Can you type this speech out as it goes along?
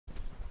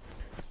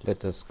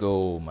Let us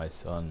go, my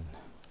son.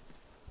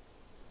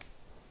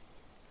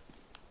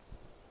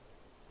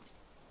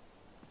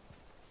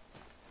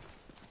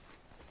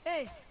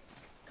 Hey,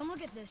 come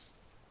look at this.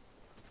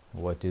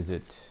 What is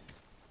it?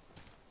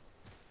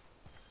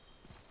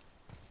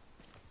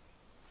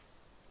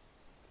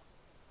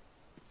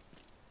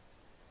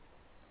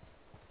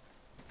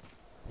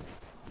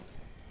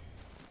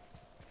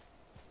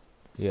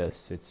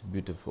 Yes, it's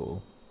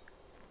beautiful.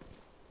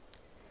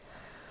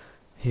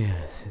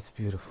 Yes, it's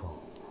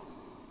beautiful.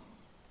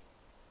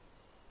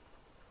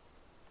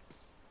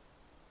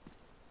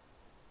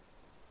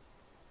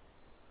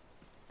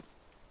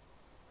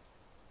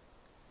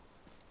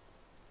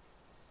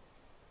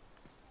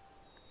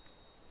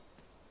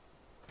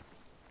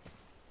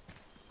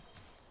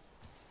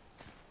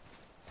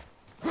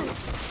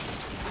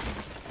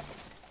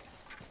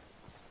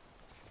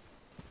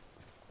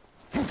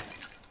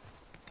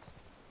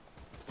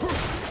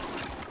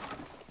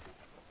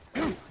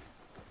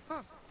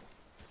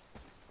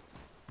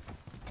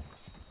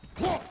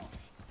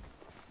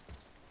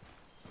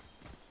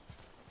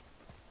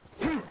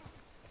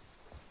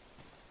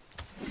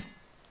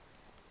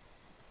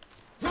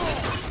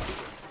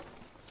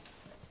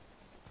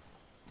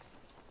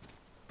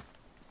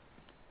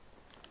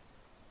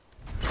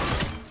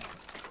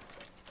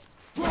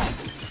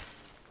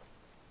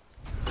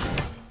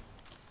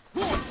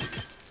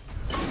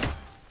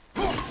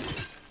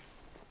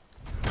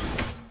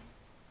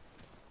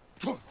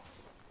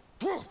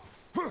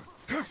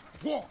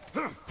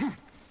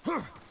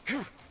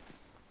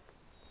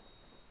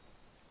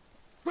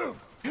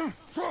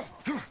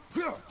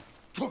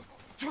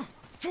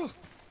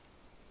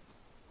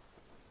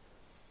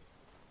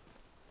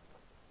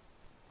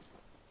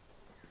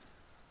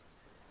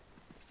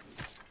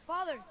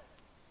 Father,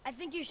 I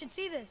think you should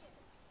see this.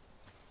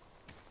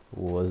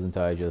 Wasn't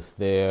I just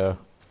there?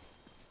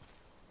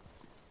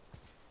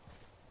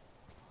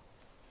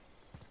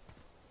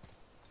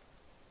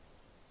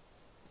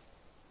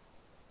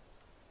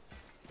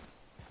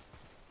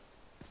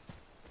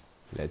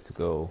 Let's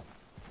go.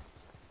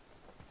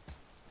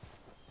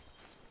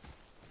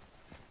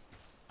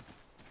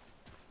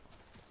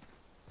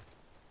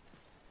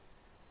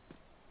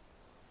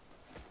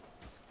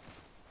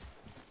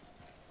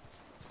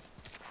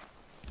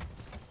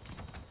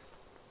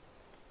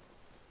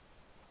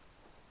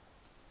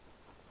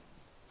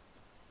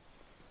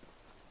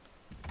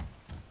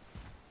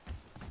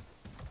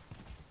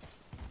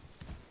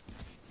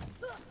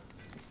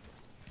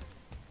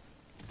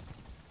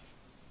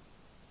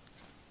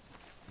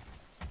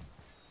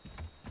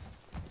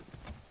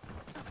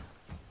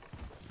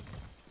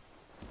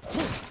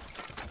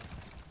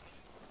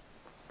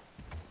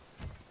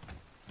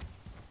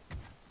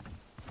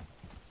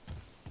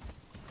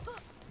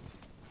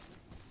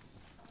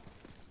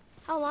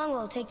 How long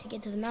will it take to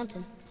get to the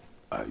mountain?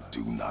 I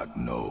do not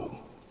know.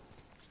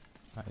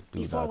 I do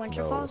Before not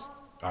winter know. falls?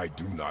 I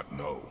do not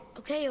know.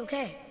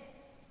 Okay.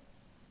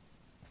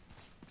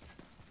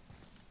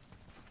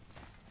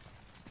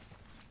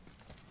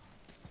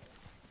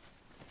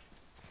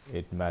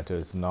 It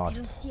matters They not.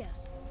 don't see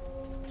us.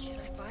 Should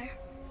I fire?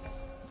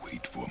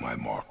 Wait for my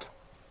mark.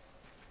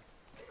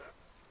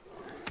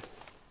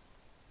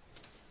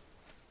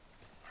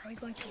 Are we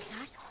going to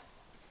attack?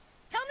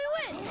 Tell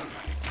me when!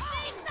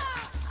 Face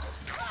up!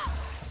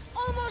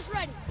 Almost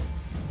ready!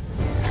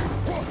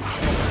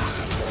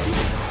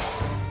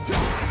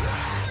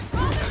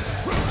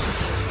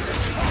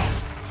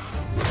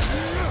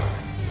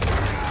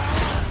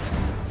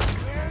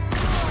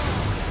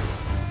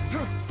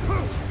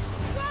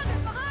 Brother,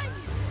 behind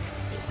you!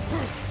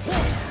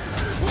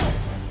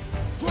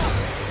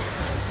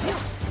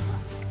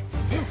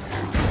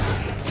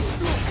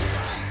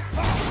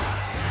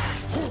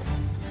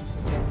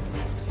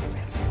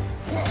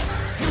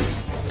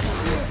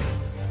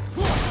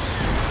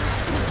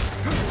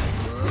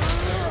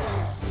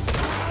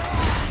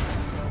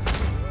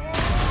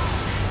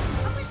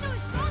 I wish I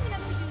was strong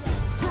enough to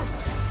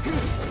do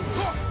that.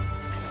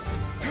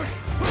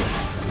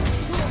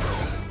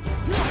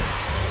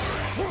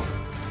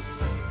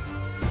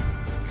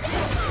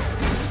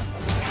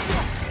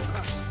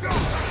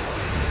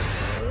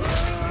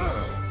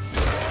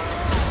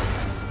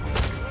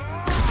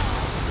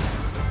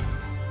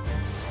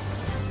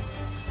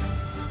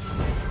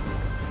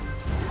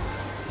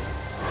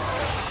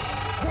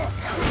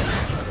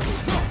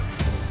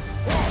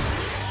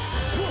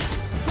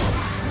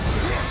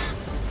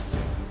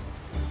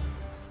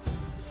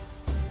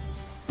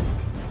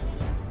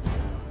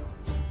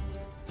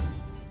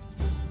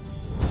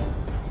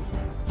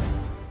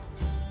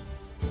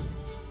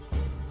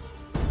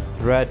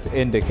 Threat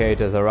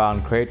indicators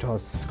around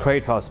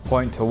Kratos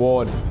point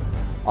toward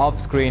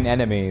off-screen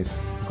enemies.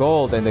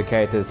 Gold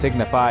indicators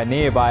signify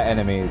nearby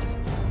enemies.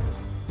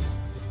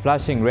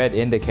 Flashing red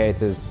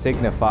indicators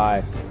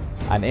signify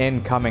an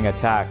incoming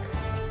attack.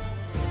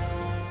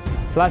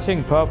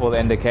 Flashing purple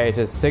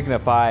indicators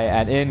signify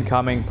an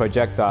incoming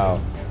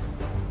projectile.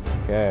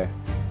 Okay.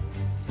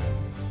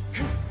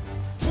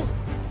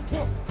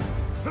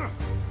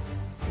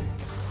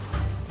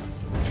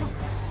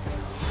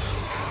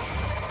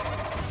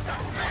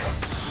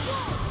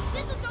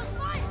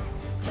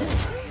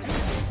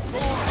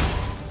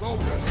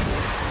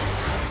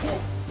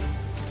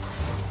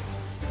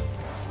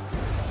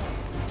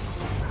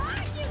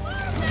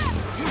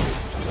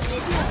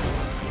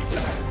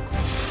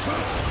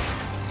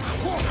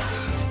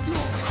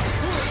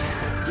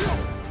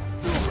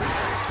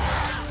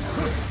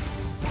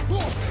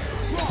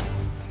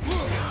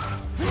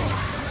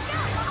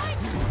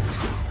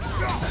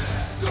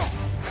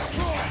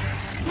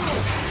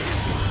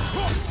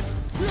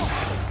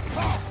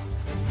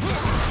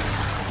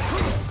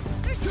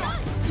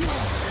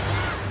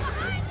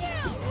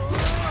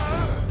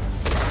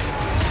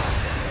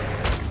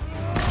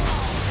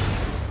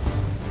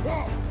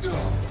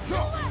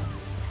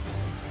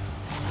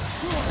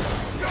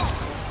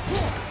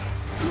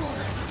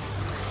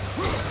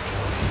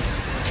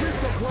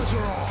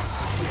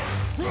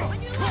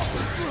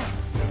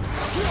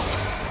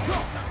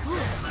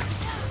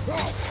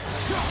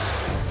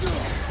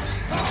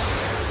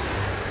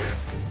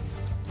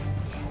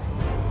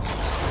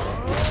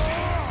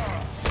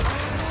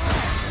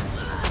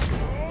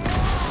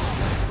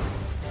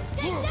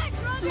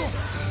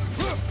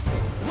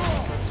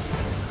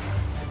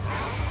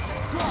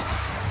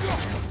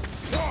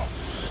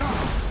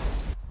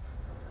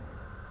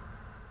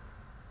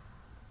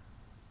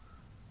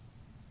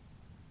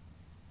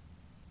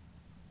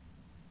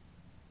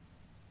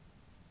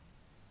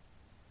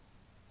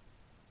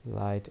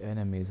 Light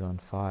enemies on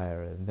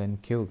fire and then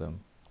kill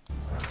them.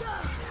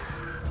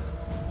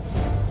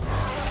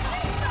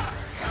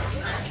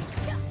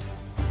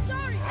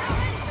 Sorry.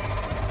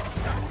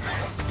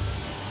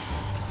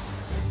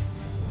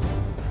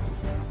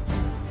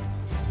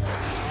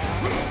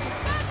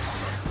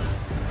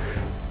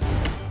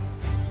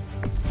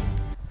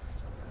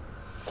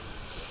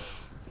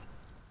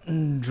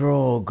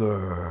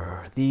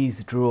 Draugr.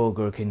 These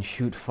Draugr can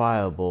shoot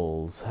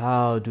fireballs.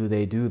 How do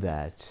they do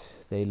that?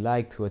 They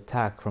like to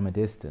attack from a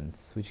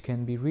distance, which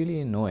can be really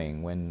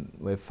annoying when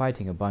we're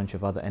fighting a bunch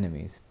of other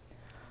enemies.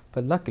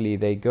 But luckily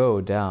they go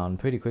down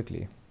pretty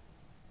quickly.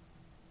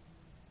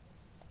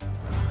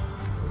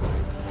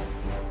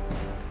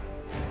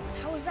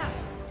 How was that?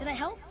 Did I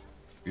help?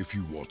 If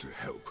you want to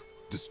help,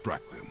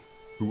 distract them.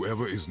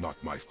 Whoever is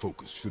not my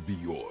focus should be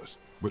yours,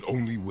 but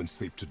only when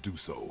safe to do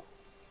so.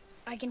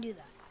 I can do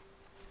that.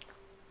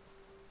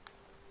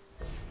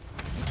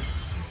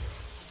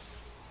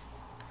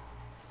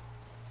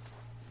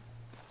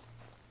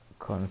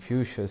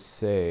 Confucius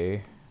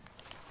say,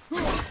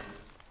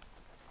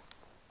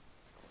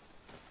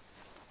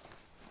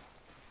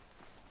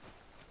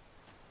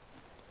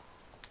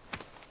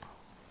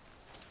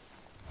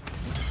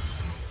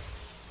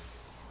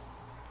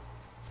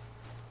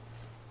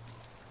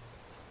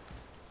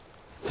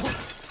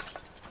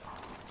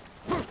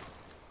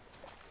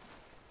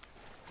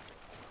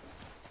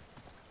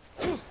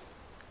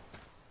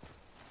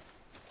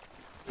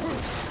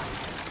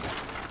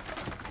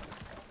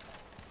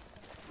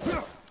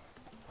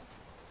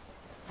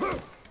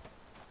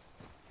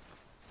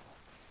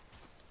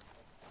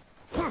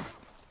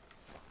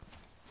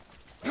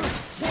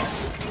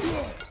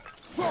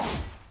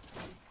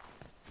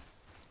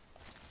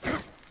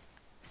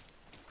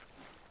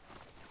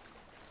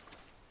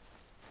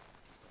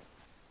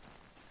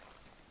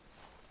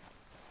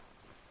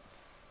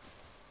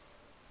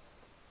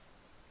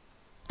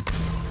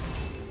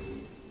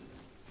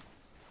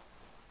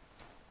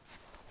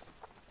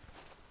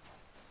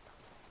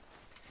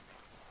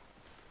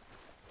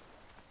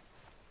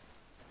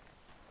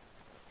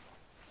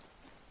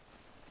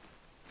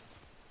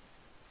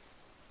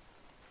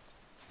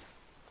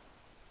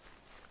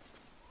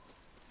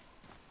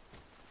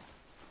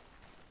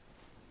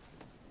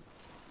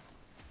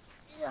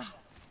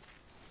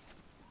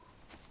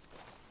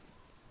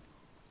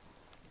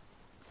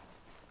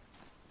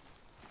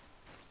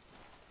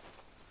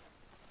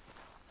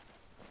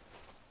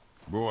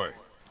 Boy,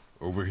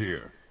 over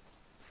here.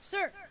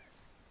 Sir!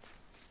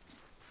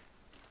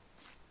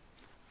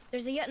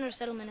 There's a Jötnar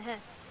settlement ahead.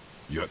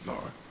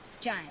 Jötnar.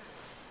 Giants.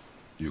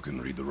 You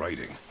can read the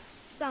writing.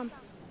 Some.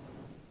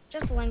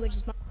 Just the language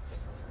is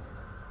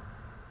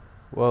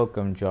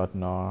 "Welcome,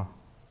 Jötnar.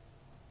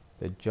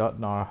 The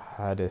Jötnar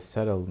had a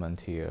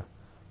settlement here.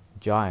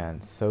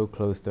 Giants so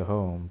close to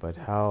home, but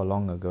how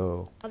long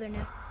ago?" mother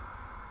knew.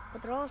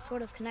 But they're all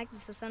sort of connected,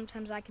 so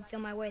sometimes I can feel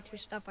my way through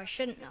stuff I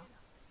shouldn't know.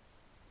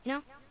 You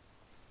know?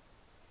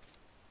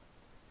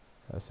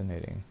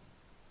 Fascinating.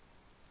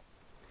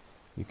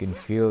 You can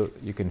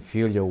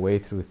feel your way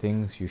through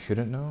things you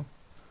shouldn't know?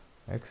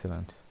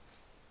 Excellent.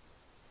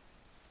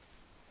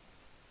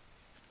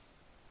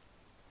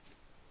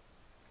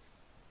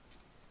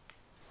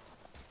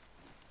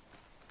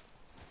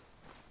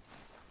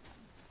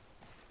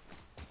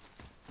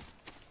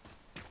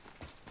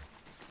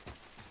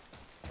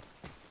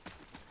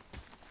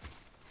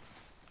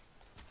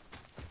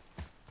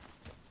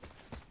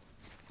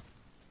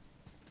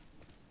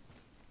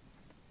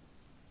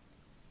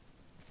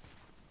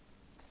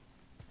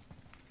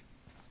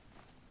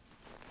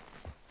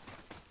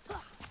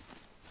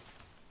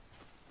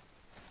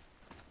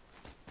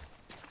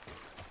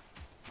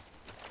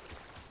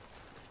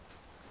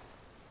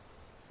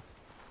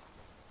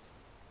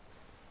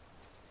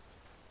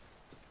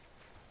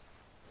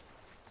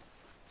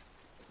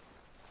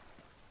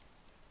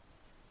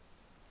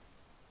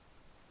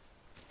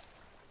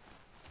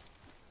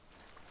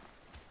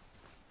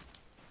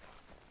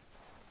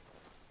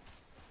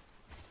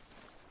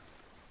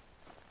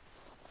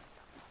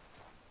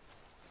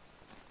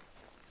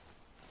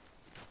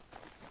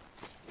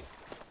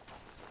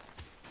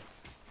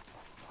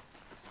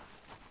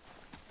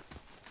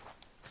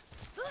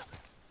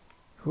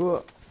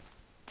 Whoa.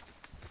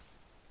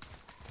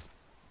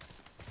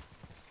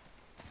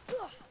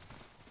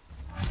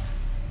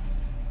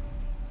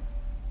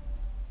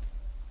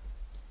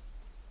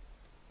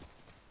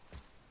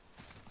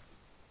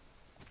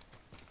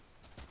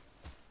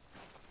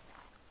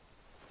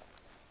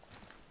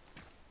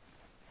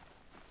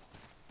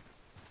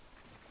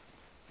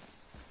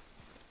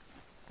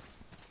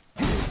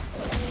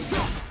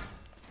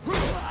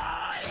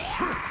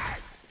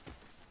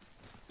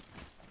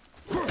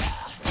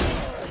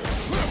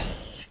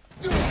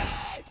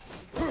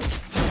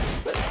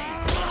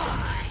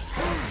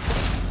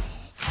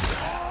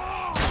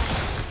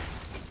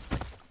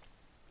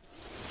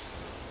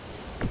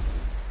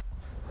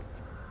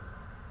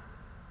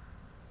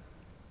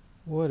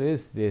 What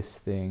is this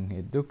thing?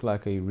 It looked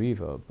like a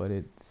reaver, but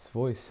its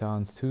voice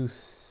sounds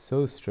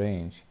so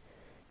strange.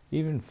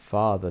 Even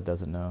Father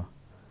doesn't know.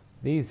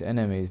 These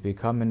enemies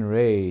become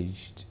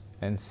enraged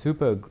and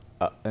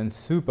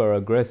super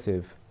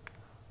aggressive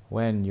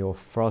when you're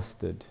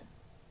frosted.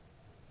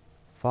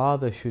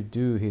 Father should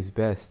do his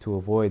best to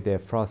avoid their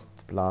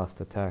frost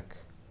blast attack.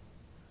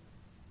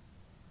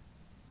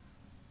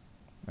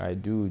 I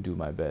do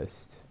my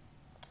best.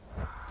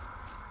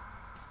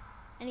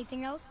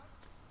 Anything else?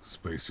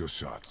 Space your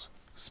shots.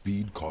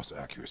 Speed costs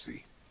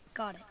accuracy.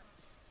 Got it.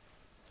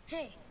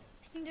 Hey,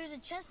 I think there's a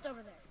chest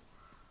over there.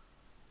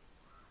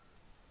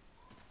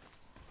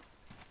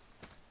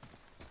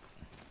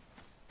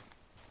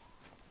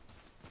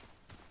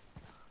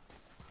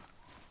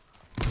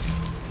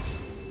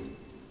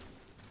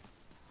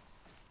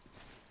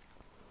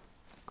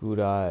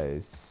 Good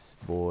eyes,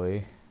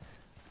 boy.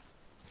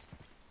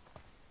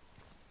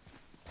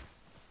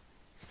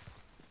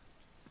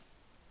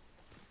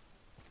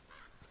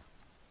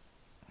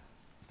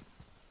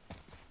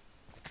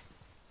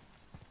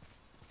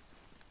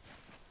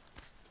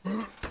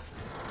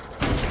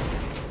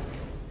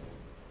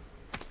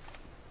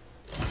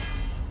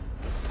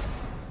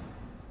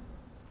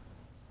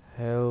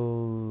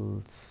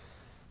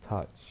 Hell's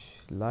Touch,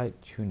 light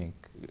runic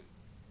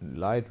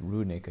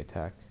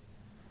attack.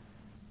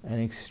 An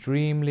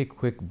extremely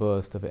quick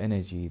burst of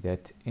energy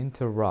that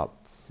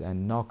interrupts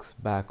and knocks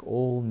back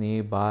all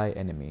nearby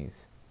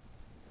enemies.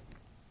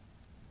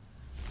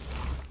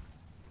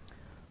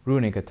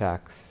 Runic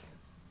attacks.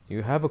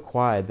 You have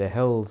acquired the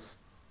Hell's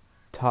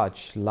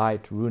Touch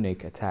light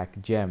runic attack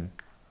gem.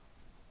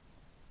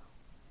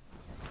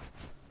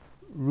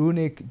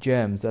 Runic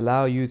gems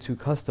allow you to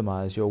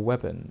customize your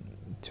weapon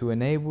to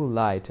enable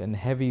light and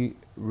heavy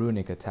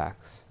runic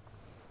attacks.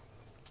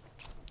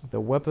 The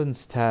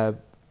weapons tab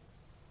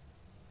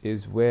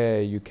is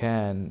where you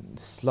can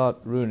slot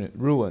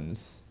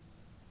ruins.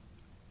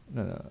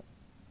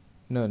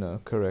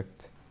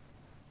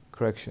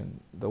 Correction.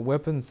 The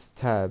weapons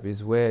tab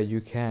is where you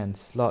can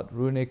slot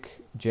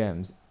runic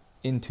gems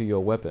into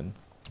your weapon.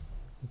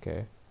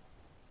 Okay.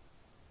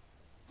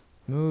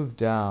 Move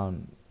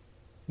down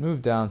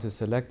to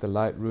select the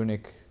light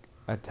runic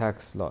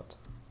attack slot.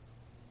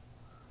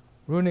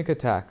 Runic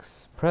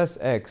attacks. Press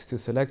X to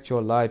select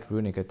your light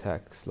runic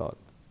attack slot.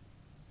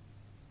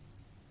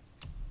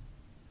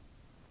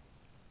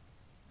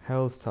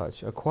 Hell's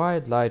Touch.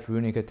 Acquired light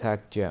runic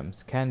attack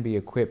gems can be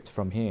equipped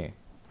from here.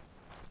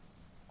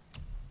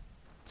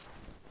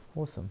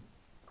 Awesome.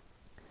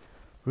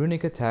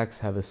 Runic attacks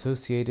have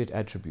associated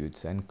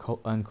attributes and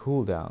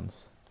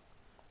cooldowns.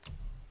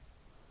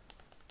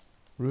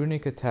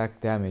 Runic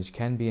attack damage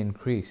can be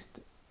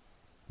increased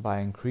by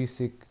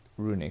increasing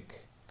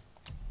runic.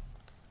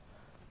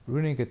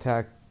 Runic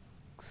attack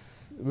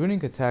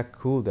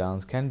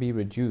cooldowns can be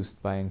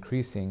reduced by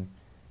increasing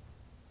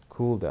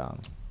cooldown.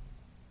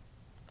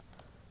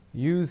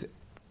 Use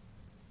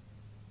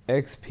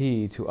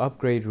XP to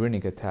upgrade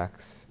runic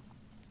attacks.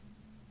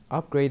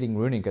 Upgrading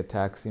runic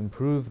attacks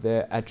improve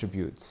their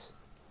attributes.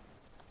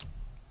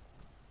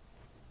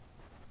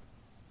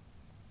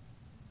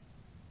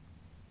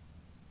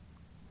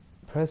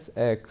 Press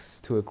X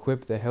to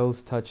equip the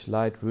Hell's Touch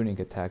light runic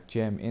attack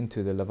gem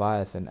into the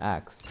Leviathan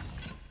axe.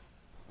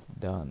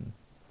 Done.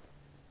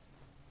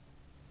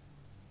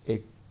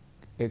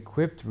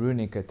 Equipped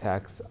runic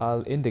attacks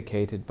are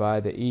indicated by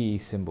the E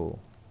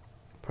symbol.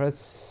 Press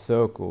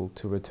circle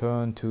to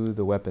return to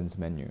the weapons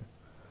menu.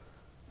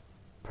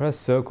 Press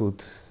circle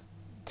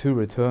to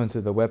return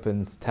to the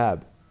weapons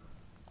tab.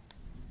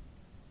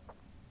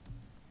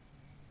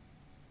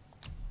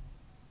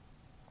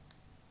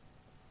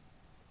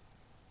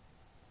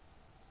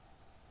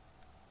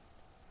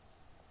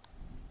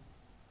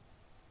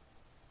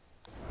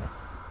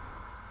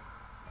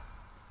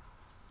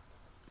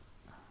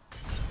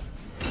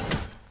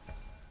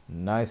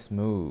 Nice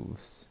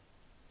moves.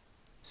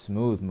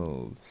 Smooth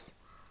moves.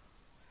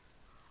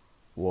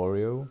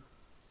 Wario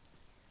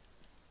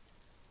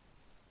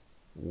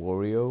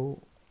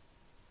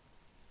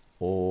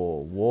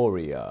or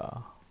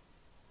warrior?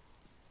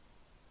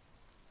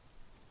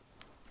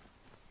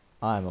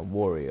 I'm a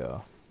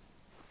warrior.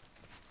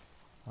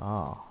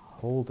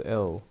 Hold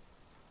L.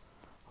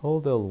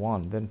 Hold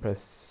L1, then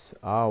press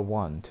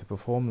R1 to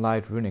perform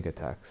light runic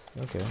attacks.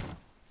 Okay.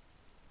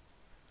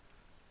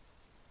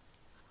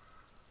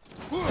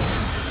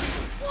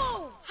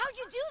 Whoa! How'd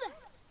you do that?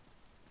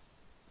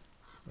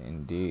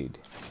 Indeed.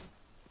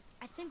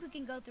 I think we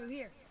can go through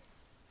here.